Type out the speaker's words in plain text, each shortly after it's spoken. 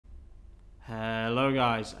Hello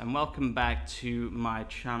guys, and welcome back to my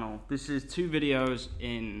channel. This is 2 videos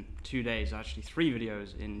in 2 days, actually 3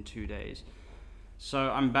 videos in 2 days. So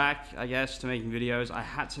I'm back, I guess, to making videos. I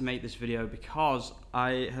had to make this video because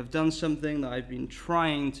I have done something that I've been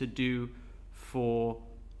trying to do for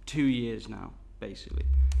 2 years now, basically.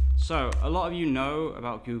 So a lot of you know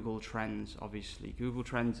about Google Trends, obviously. Google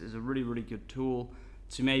Trends is a really good tool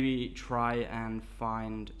to maybe try and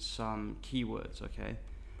find some keywords, okay?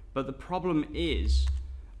 But the problem is,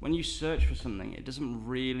 when you search for something, it doesn't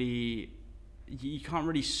really, you can't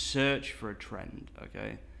really search for a trend,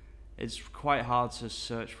 okay? It's quite hard to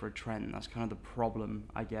search for a trend. That's kind of the problem,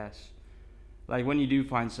 I guess. Like when you do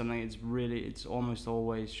find something, it's almost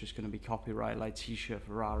always just going to be copyright, like t-shirt,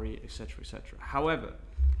 Ferrari, etc., etc. However,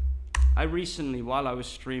 I recently, while I was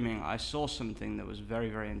streaming, I saw something that was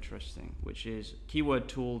very interesting, which is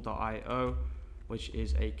keywordtool.io, which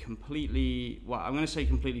is a completely, well, I'm going to say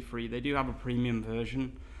completely free. They do have a premium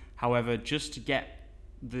version. However, just to get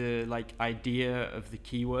the idea of the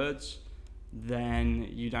keywords, then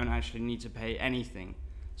you don't actually need to pay anything.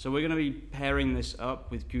 So we're going to be pairing this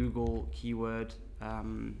up with Google Keyword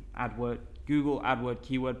Google AdWord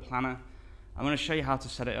Keyword Planner. I'm going to show you how to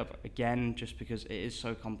set it up again, just because it is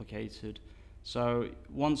so complicated. So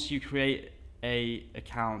once you create a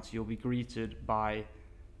account, you'll be greeted by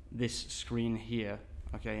this screen here,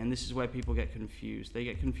 okay? And this is where people get confused. They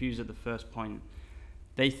get confused at the first point.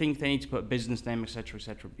 They think they need to put a business name, etc.,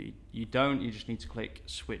 etc. But you don't. You just need to click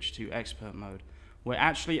switch to expert mode. We're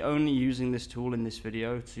actually only using this tool in this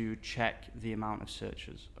video to check the amount of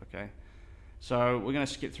searches, okay? So we're going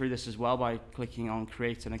to skip through this as well by clicking on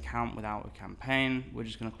create an account without a campaign. We're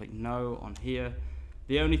just going to click no on here.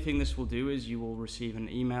 The only thing this will do is you will receive an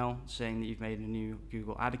email saying that you've made a new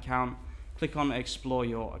Google ad account. Click on explore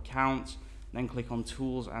your account, then click on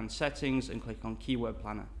tools and settings and click on keyword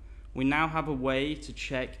planner. We now have a way to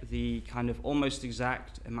check the kind of almost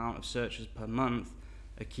exact amount of searches per month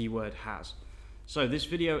a keyword has. So this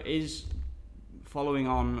video is following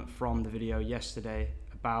on from the video yesterday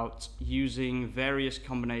about using various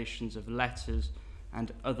combinations of letters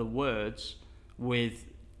and other words with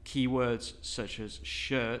keywords such as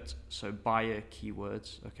shirt, so buyer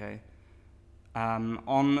keywords, okay,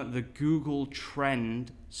 on the Google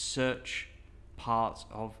Trend search part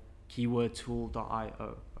of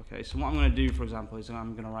keywordtool.io. Okay, so what I'm going to do, for example, is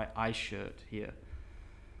I'm going to write iShirt here.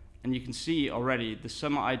 And you can see already the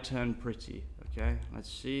summer I turned pretty. Okay, let's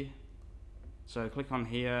see. So click on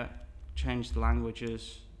here, change the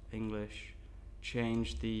languages, English,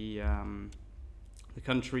 change the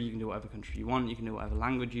country. You can do whatever country you want. You can do whatever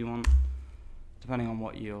language you want, depending on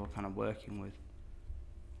what you're kind of working with.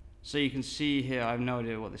 So you can see here, I have no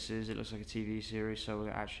idea what this is. It looks like a TV series, so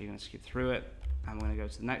we're actually going to skip through it, and we're going to go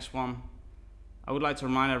to the next one. I would like to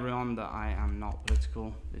remind everyone that I am not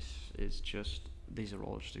political. These are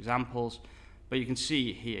all just examples. But you can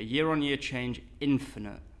see here, year-on-year change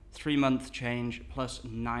infinite, 3-month change plus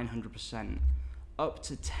 900%, up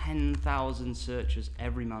to 10,000 searches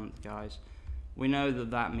every month, guys. We know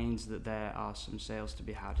that that means that there are some sales to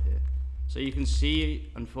be had here. So you can see,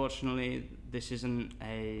 unfortunately, this isn't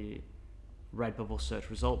a Redbubble search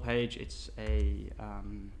result page. It's a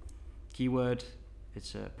keyword,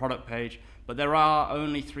 it's a product page, but there are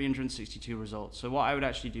only 362 results. So what I would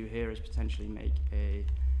actually do here is potentially make a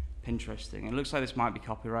Pinterest thing. It looks like this might be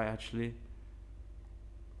copyright, actually.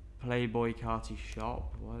 Playboy Carty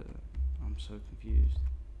shop. What? I'm so confused.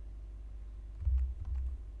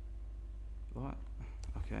 What?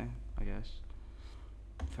 Okay, I guess.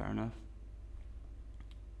 Fair enough.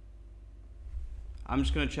 I'm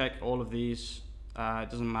just going to check all of these. It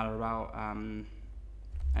doesn't matter about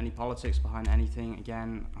any politics behind anything.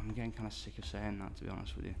 Again, I'm getting kind of sick of saying that, to be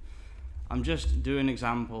honest with you. I'm just doing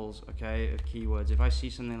examples, okay, of keywords. If I see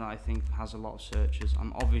something that I think has a lot of searches,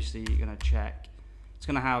 I'm obviously going to check. It's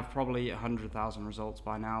going to have probably 100,000 results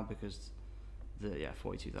by now because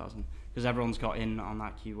 42,000, because everyone's got in on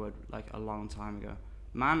that keyword like a long time ago.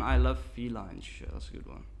 Man, I love felines. Shit, that's a good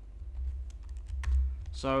one.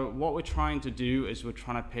 So what we're trying to do is we're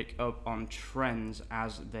trying to pick up on trends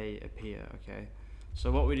as they appear, okay?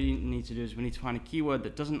 So what we need to do is we need to find a keyword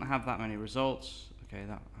that doesn't have that many results. Okay,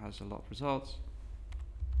 that has a lot of results.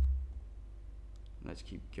 Let's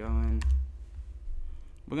keep going.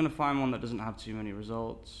 We're going to find one that doesn't have too many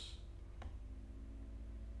results.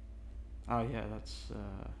 Oh yeah, that's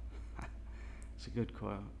a good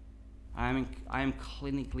quote. I am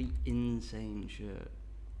clinically insane shirt.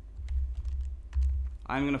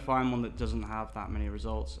 I'm going to find one that doesn't have that many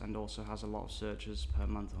results and also has a lot of searches per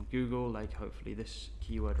month on Google, like hopefully this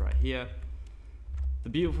keyword right here. The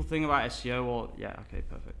beautiful thing about SEO, yeah, okay,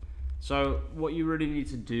 perfect. So what you really need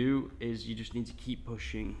to do is you just need to keep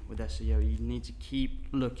pushing with SEO. You need to keep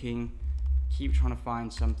looking, keep trying to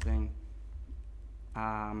find something,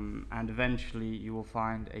 and eventually you will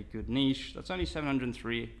find a good niche. That's only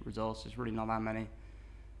 703 results. It's really not that many.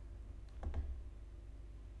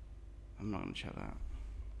 I'm not going to check that.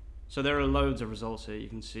 So there are loads of results here you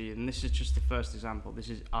can see, and this is just the first example. This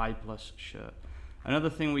is I plus shirt. Another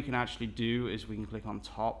thing we can actually do is we can click on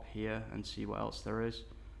top here and see what else there is.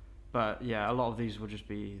 But yeah, a lot of these will just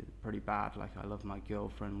be pretty bad, like I love my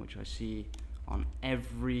girlfriend, which I see on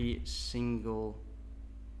every single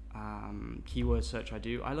keyword search I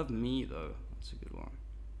do. I love me though, that's a good one.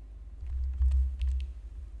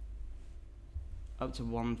 Up to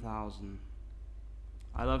 1,000.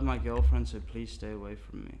 I love my girlfriend, so please stay away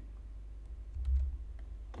from me.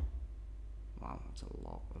 Wow, that's a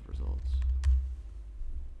lot of results.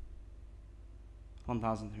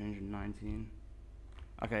 1,319.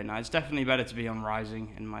 Okay, now it's definitely better to be on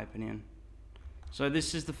Rising, in my opinion. So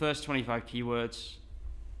this is the first 25 keywords.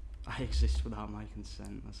 I exist without my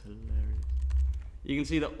consent. That's hilarious. You can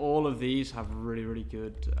see that all of these have really, really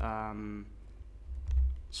good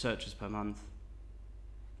searches per month.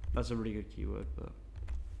 That's a really good keyword, but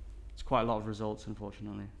it's quite a lot of results,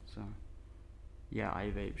 unfortunately. So yeah,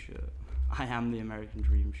 I vape shirt. I am the American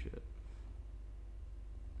dream shirt.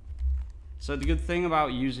 So the good thing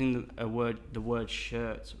about using the word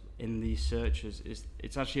shirt in these searches is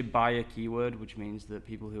it's actually a buyer keyword, which means that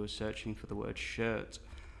people who are searching for the word shirt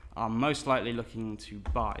are most likely looking to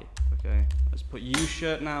buy. Okay, let's put use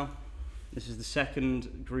shirt now. This is the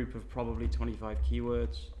second group of probably 25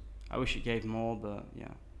 keywords. I wish it gave more, but yeah.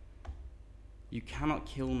 You cannot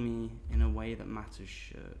kill me in a way that matters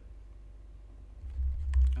shirt.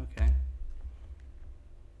 Okay.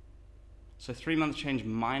 So 3 month change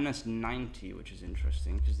minus 90, which is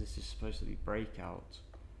interesting because this is supposed to be breakout.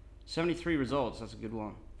 73 results, that's a good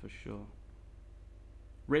one for sure.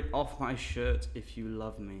 Rip off my shirt if you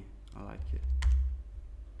love me. I like it.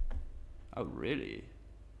 Oh, really?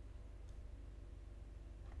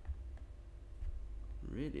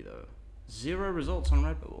 Really though? 0 results on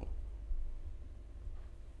Redbubble.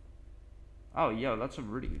 Oh, yo, that's a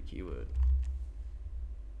really good keyword.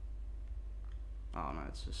 Oh no,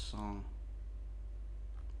 it's a song.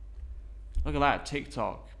 Look at that,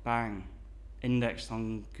 TikTok, bang, indexed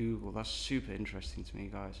on Google. That's super interesting to me,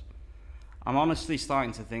 guys. I'm honestly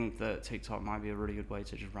starting to think that TikTok might be a really good way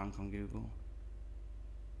to just rank on Google.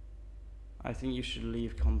 I think you should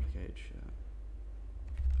leave complicated shit.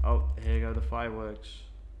 Oh, here you go, the fireworks.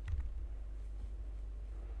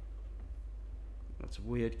 That's a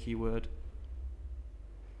weird keyword.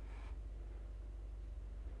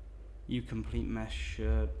 You complete mess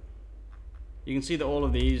shirt. You can see that all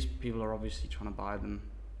of these people are obviously trying to buy them.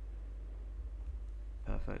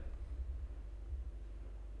 Perfect.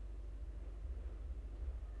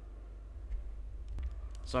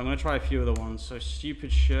 So I'm going to try a few other ones. So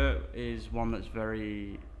stupid shirt is one that's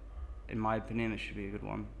very, in my opinion, it should be a good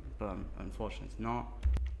one, but unfortunately it's not.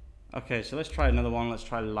 Okay, so let's try another one. Let's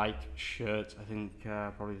try like shirt. I think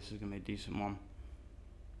probably this is going to be a decent one.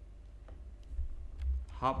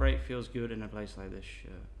 Heartbreak feels good in a place like this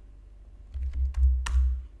shirt.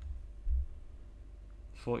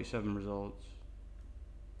 47 results.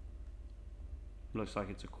 Looks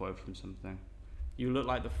like it's a quote from something. You look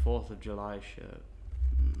like the 4th of July shirt.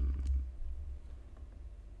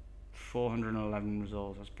 411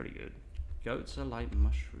 results, that's pretty good. Goats are like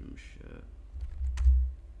mushroom shirt.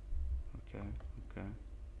 Okay, okay.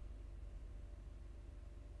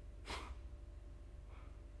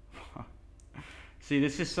 See,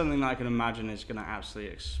 this is something that I can imagine is going to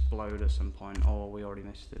absolutely explode at some point. Oh, we already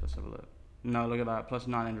missed it. Let's have a look. No, look at that, plus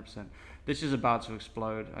 900%. This is about to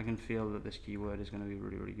explode. I can feel that this keyword is going to be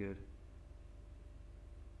really, really good.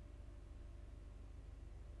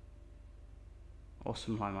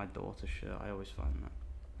 Awesome, like my daughter's shirt. I always find that.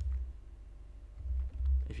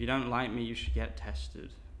 If you don't like me, you should get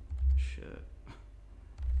tested. Shirt.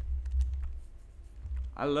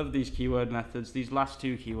 I love these keyword methods. These last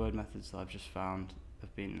 2 keyword methods that I've just found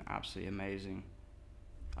have been absolutely amazing.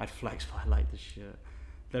 I'd flex, but I like this shirt.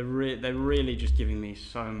 They're really just giving me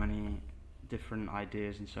so many different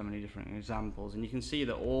ideas and so many different examples, and you can see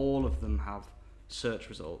that all of them have search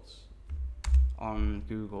results on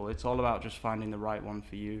Google. It's all about just finding the right one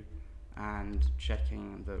for you and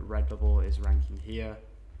checking that Redbubble is ranking here.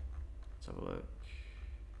 Let's have a look.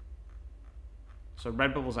 So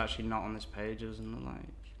Redbubble's actually not on this page, doesn't it? Like,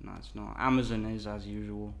 no, it's not. Amazon is, as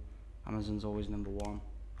usual. Amazon's always #1.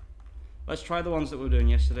 Let's try the ones that we were doing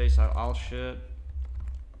yesterday. So I'll shirt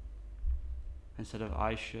instead of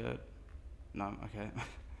I shirt. No, okay.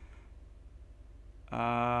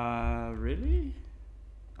 Really?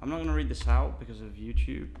 I'm not going to read this out because of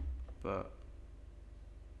YouTube, but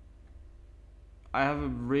I have a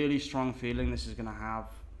really strong feeling this is going to have,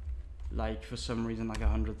 like, for some reason, like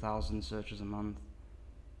 100,000 searches a month.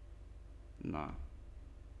 No.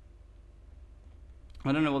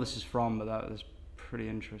 I don't know what this is from, but that is pretty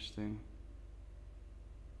interesting.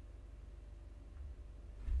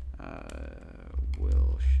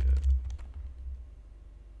 Will shirt.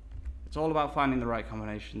 It's all about finding the right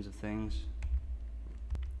combinations of things.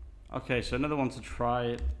 Okay, so another one to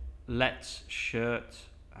try, Let's Shirt.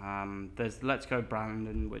 There's Let's Go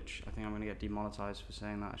Brandon, which I think I'm going to get demonetized for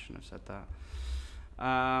saying that. I shouldn't have said that. But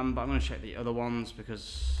I'm going to check the other ones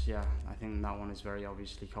because, yeah, I think that one is very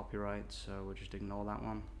obviously copyright, so we'll just ignore that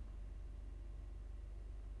one.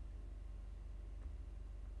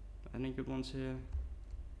 Any good ones here?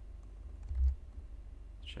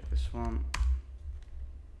 Check this one.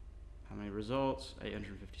 How many results?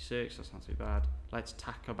 856, that's not too bad. Let's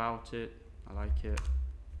talk about it. I like it.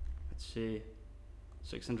 Let's see.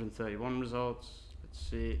 631 results. Let's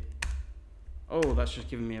see. Oh, that's just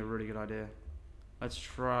giving me a really good idea. Let's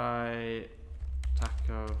try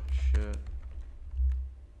taco shirt.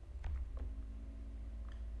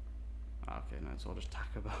 Okay, no, it's all just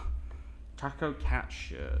Taco Bell. Taco cat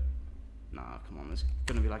shirt. Nah, come on, there's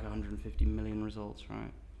gonna be like 150 million results,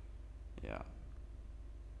 right? Yeah.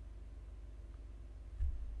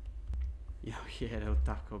 Yeah, no,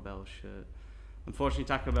 Taco Bell shirt. Unfortunately,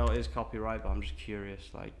 Taco Bell is copyright, but I'm just curious.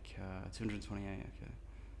 Like 228. Okay,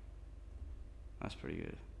 that's pretty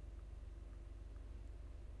good.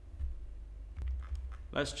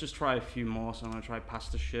 Let's just try a few more. So I'm gonna try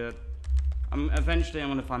pasta shirt. Eventually, I'm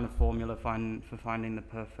gonna find the formula for finding the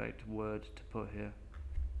perfect word to put here.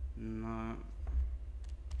 No.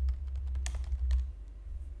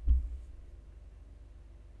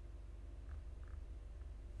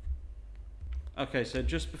 Okay, so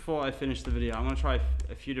just before I finish the video, I'm going to try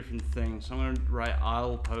a few different things. So I'm going to write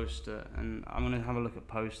I'll poster, and I'm going to have a look at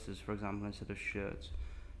posters, for example, instead of shirts.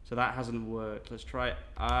 So that hasn't worked. Let's try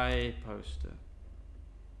I poster.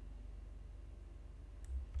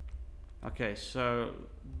 Okay, so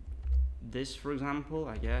this, for example,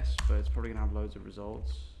 I guess, but it's probably going to have loads of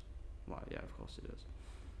results. Well, yeah, of course it is.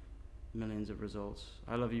 Millions of results.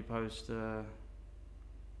 I love you poster.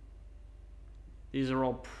 These are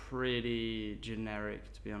all pretty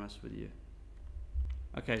generic, to be honest with you.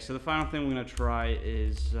 Okay, so the final thing we're going to try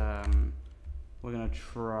is we're going to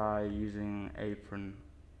try using Apron.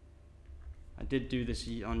 I did do this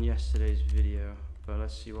on yesterday's video, but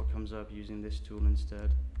let's see what comes up using this tool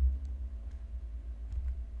instead.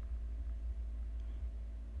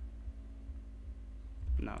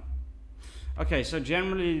 No. Okay, so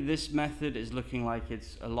generally this method is looking like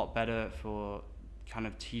it's a lot better for kind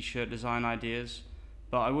of t-shirt design ideas,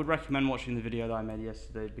 but I would recommend watching the video that I made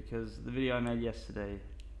yesterday, because the video I made yesterday,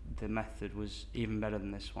 the method was even better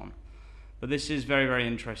than this one. But this is very, very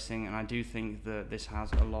interesting, and I do think that this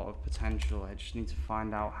has a lot of potential. I just need to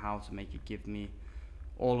find out how to make it give me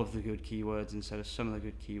all of the good keywords instead of some of the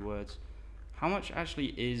good keywords. How much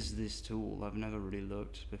actually is this tool? I've never really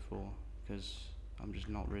looked before, because I'm just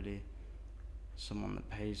not really someone that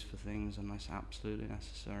pays for things unless absolutely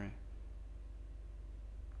necessary.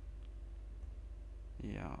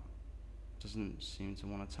 Yeah, doesn't seem to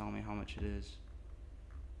want to tell me how much it is.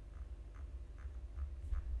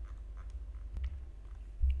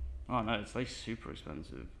 Oh no, it's like super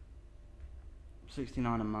expensive.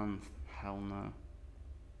 69 a month, hell no.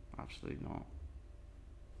 Absolutely not.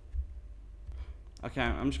 Okay,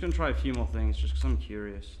 I'm just gonna try a few more things just because I'm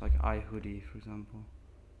curious, like iHoodie, for example.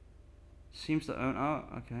 Seems to own, oh,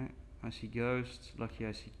 okay. I see ghosts, lucky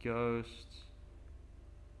I see ghosts.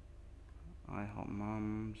 I hot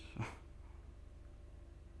mums.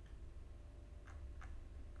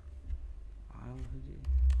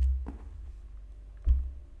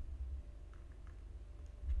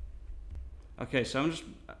 Okay, so I'm just,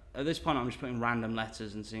 at this point I'm just putting random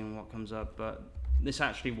letters and seeing what comes up, but this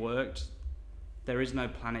actually worked. There is no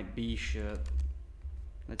Planet B shirt.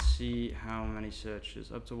 Let's see how many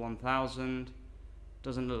searches. Up to 1,000.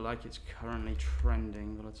 Doesn't look like it's currently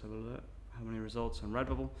trending, but let's have a look. How many results on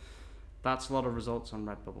Redbubble? That's a lot of results on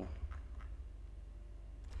Redbubble.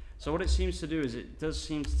 So what it seems to do is it does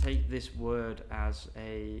seem to take this word as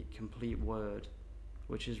a complete word,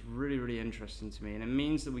 which is really, really interesting to me. And it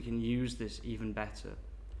means that we can use this even better.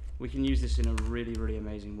 We can use this in a really, really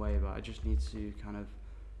amazing way, but I just need to kind of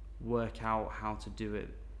work out how to do it.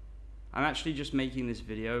 I'm actually just making this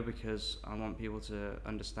video because I want people to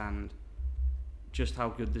understand just how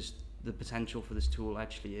good the potential for this tool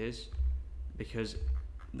actually is, because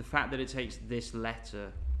the fact that it takes this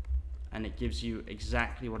letter and it gives you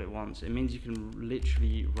exactly what it wants, it means you can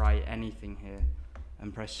literally write anything here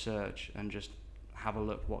and press search and just have a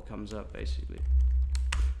look what comes up basically.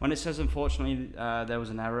 When it says unfortunately there was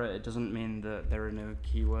an error, it doesn't mean that there are no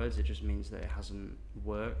keywords, it just means that it hasn't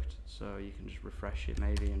worked. So you can just refresh it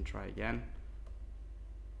maybe and try again.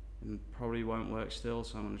 It probably won't work still,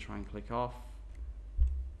 so I'm going to try and click off.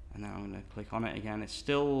 And then I'm going to click on it again. It's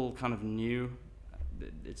still kind of new.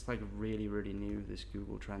 It's like really, really new, this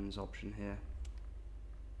Google Trends option here.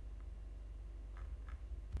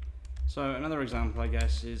 So another example, I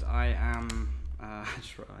guess, is I am,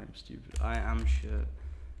 that's right, I'm stupid. I am shirt.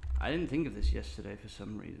 I didn't think of this yesterday for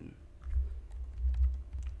some reason.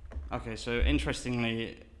 Okay, so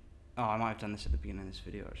interestingly, oh, I might have done this at the beginning of this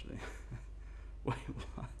video actually. Wait,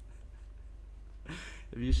 what?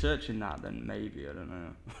 If you're searching that, then maybe, I don't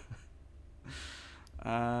know.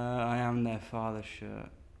 I am their father's shirt.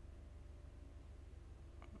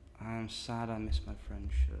 I am sad I miss my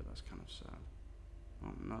friend's shirt. That's kind of sad.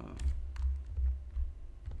 Oh no.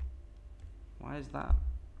 Why is that?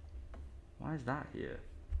 Why is that here?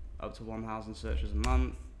 Up to 1,000 searches a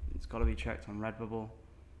month. It's got to be checked on Redbubble.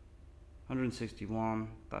 161.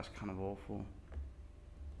 That's kind of awful.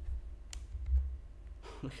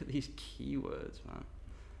 Look at these keywords, man.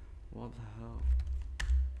 What the hell?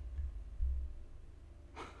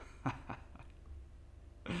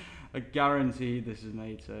 I guarantee this is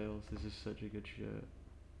made sales. This is such a good shirt.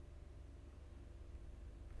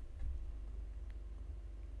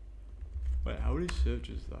 Wait, how many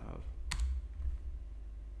searches does that have?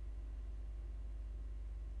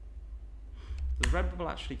 Does Redbubble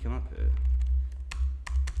actually come up here?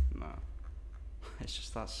 No. It's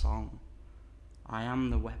just that song. I am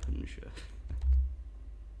the weapon shirt.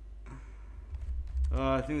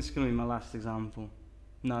 I think this is going to be my last example.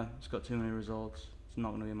 No, it's got too many results. It's not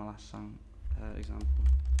going to be my last example.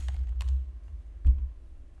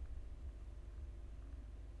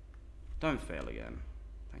 Don't fail again.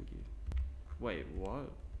 Thank you. Wait, what?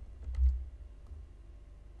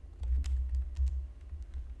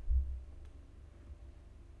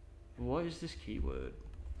 What is this keyword?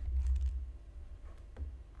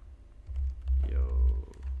 Yo.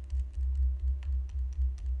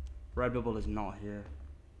 Redbubble is not here.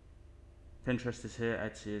 Pinterest is here,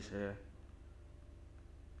 Etsy is here.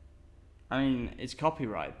 I mean, it's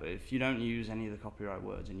copyright, but if you don't use any of the copyright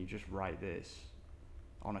words and you just write this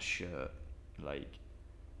on a shirt, like,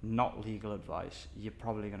 not legal advice, you're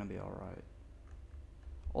probably gonna be alright.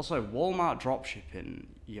 Also, Walmart dropshipping,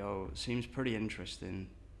 yo, seems pretty interesting.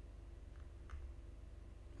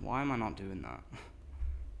 Why am I not doing that?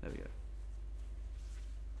 There we go.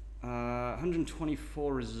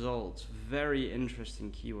 124 results, very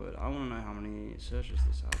interesting keyword. I want to know how many searches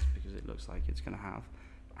this has because it looks like it's going to have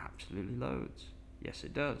absolutely loads. Yes,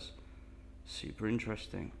 it does. Super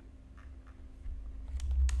interesting.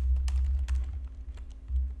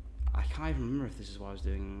 I can't even remember if this is what I was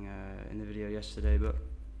doing in the video yesterday, but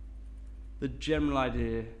the general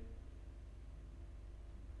idea.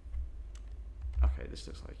 Okay, this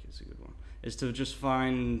looks like it's a good one. Is to just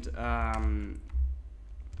find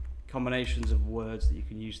combinations of words that you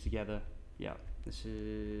can use together. Yeah, this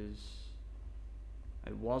is.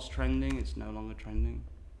 It was trending. It's no longer trending.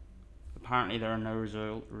 Apparently, there are no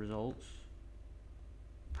results.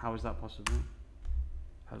 How is that possible?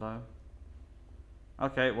 Hello.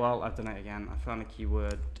 Okay, well, I've done it again. I found a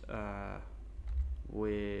keyword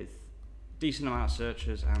with decent amount of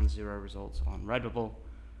searches and 0 results on Redbubble.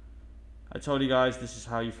 I told you guys this is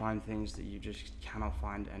how you find things that you just cannot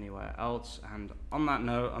find anywhere else. And on that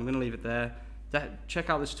note, I'm going to leave it there. Check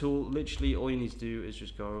out this tool. Literally, all you need to do is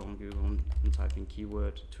just go on Google and type in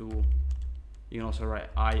keyword tool. You can also write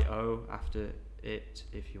IO after it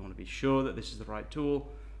if you want to be sure that this is the right tool.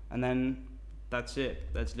 And then that's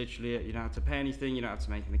it. That's literally it. You don't have to pay anything. You don't have to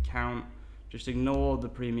make an account. Just ignore the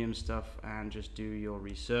premium stuff and just do your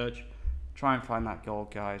research. Try and find that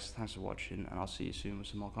gold, guys. Thanks for watching, and I'll see you soon with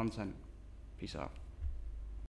some more content. Peace out.